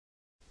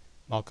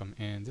Welcome.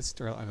 In this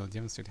tutorial I will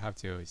demonstrate how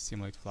to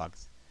simulate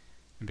flags.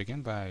 And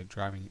begin by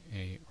drawing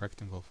a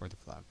rectangle for the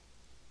flag.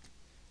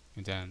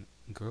 And then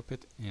group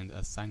it and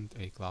assign it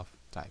a cloth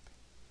type.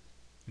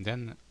 And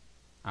then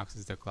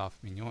access the cloth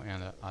menu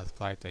and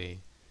apply a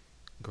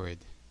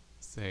grid.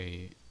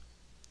 Say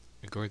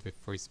a grid with,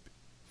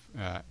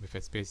 with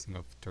a spacing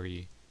of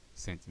 3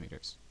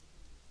 centimeters.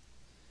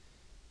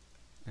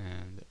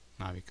 And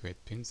now we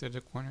create pins at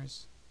the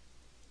corners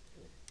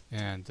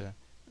and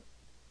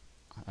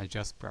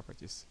adjust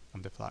properties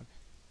of the flag.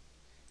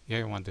 Here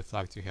you want the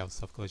flag to have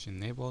soft collision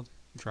enabled,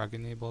 drag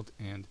enabled,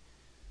 and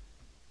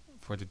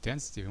for the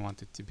density we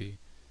want it to be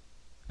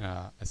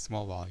a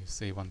small value,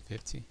 say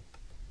 150,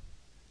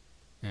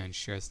 and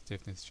shear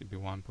stiffness should be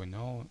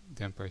 1.0,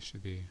 damper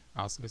should be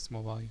also a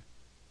small value,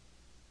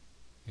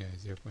 yeah,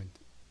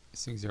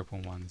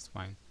 0.1 is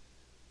fine,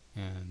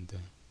 and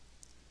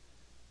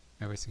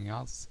everything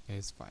else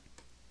is fine.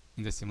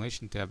 In the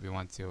simulation tab we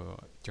want to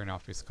turn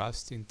off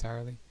viscosity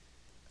entirely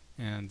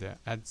and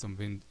add some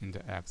wind in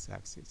the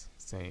x-axis.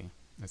 Say,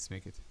 let's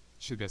make it,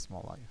 should be a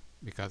small value,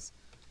 because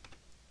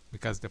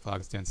the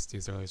flag's density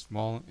is really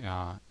small,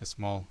 a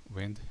small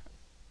wind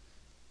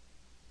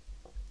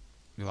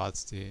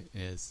velocity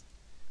is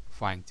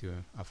fine to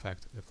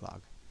affect the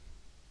flag.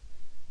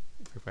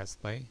 If we press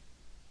play,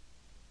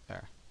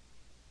 there.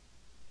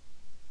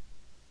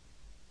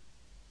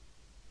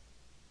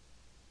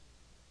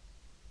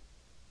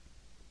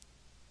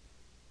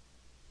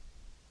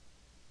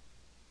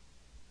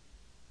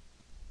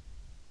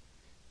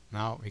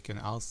 Now we can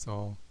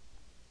also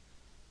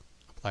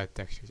apply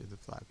texture to the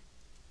flag.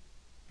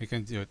 We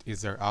can do it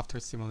either after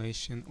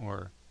simulation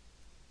or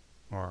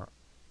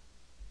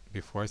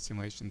before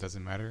simulation,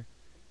 doesn't matter.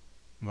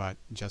 But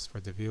just for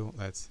the view,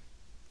 let's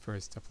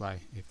first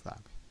apply a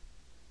flag,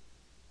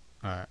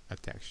 a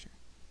texture.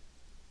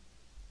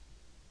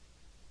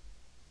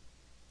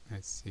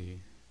 Let's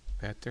see,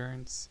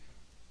 patterns,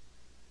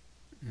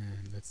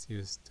 and let's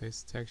use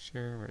this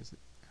texture. Where is it?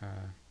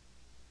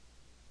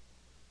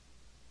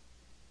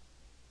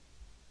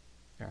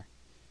 There,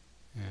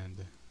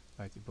 and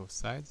light it both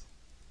sides.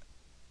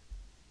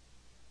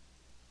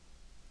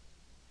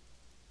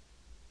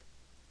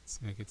 Let's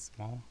make it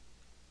small.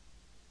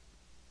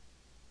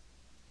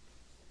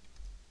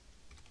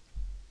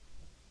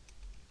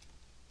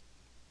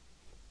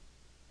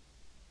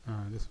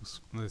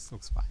 This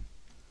looks fine.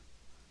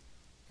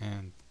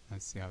 And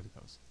let's see how it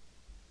goes.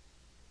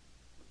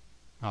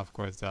 Now, of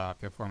course, the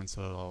performance is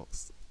a little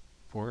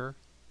poorer.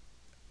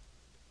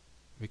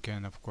 We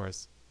can, of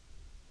course,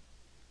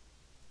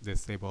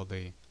 disable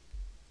the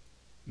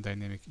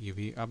dynamic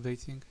UV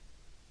updating.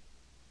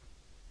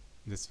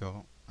 This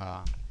will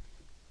have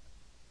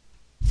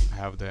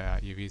the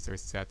UVs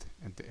reset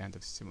at the end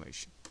of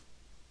simulation.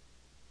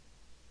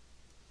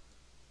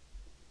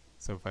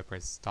 So if I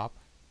press stop,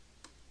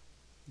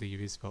 the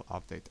UVs will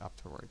update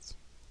afterwards,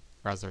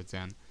 rather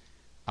than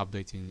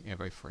updating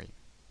every frame.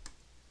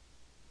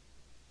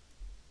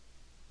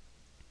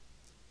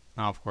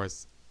 Now, of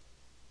course,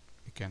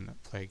 we can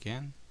play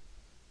again,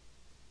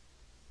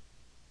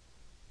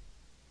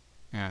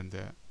 and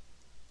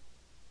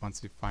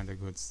once we find a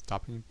good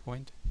stopping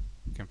point,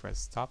 we can press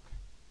stop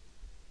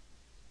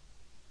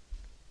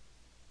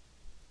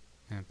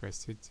and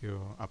proceed to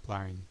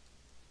applying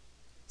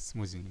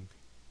smoothing.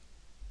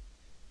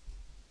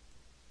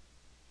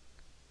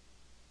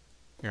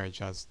 Here I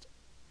just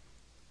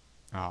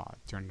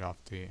turned off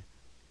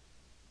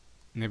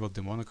enabled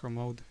the monochrome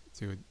mode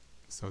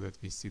so that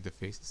we see the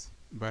faces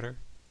better.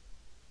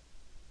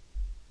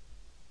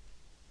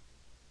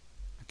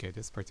 Okay,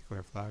 this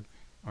particular flag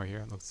over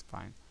here looks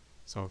fine.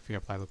 So if you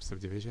apply loop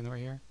subdivision over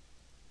here,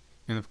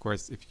 and of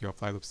course if you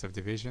apply loop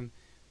subdivision,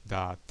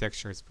 the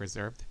texture is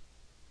preserved.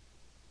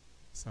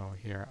 So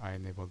here I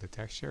enable the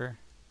texture.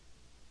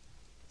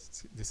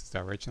 This is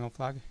the original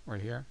flag right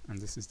here, and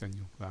this is the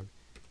new flag.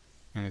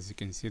 And as you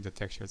can see, the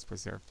texture is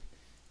preserved.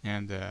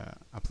 And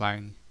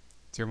applying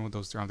to remove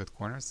those rounded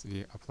corners,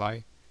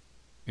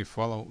 we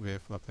follow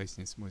with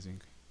Laplacian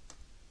smoothing.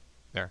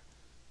 There.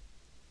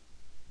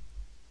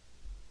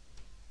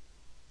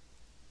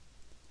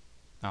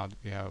 Now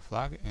we have a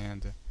flag,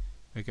 and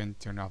we can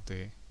turn off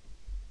the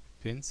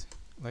pins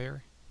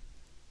layer.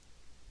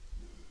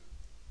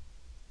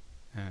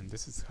 And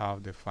this is how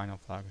the final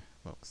flag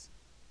looks.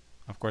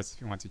 Of course,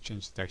 if you want to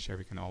change the texture,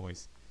 we can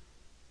always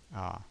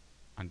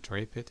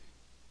undrape it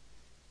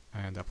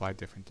and apply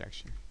different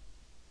texture.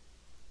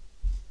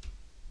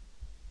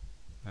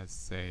 Let's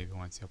say we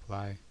want to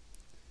apply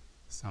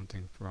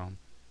something from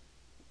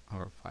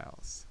our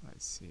files.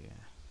 Let's see.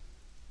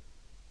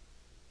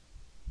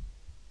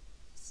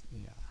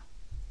 Yeah,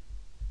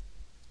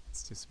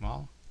 it's too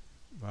small,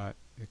 but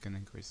we can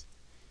increase.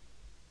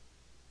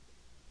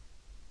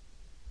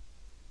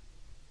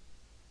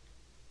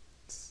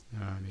 Let's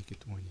make it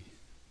 20.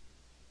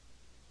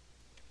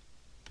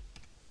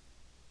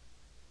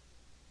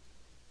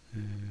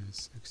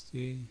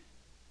 60,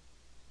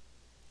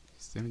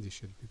 70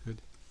 should be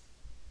good.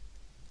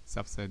 It's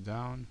upside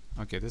down.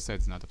 Okay, this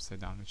side's not upside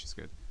down, which is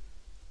good.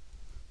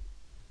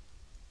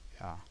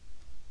 Yeah.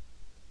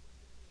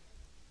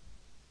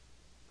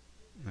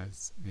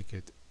 Let's make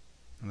it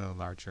a little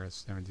larger,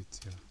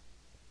 72.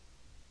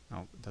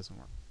 No, it doesn't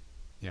work.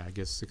 Yeah, I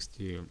guess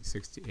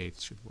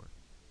 68 should work.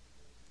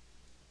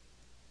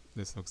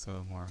 This looks a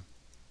little more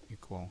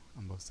equal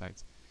on both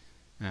sides.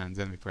 And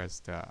then we press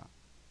the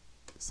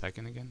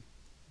second again.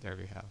 There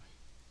we have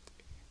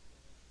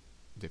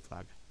the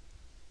flag.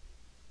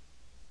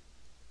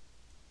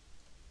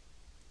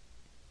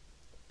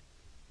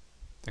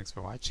 Thanks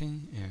for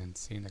watching, and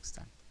see you next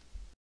time.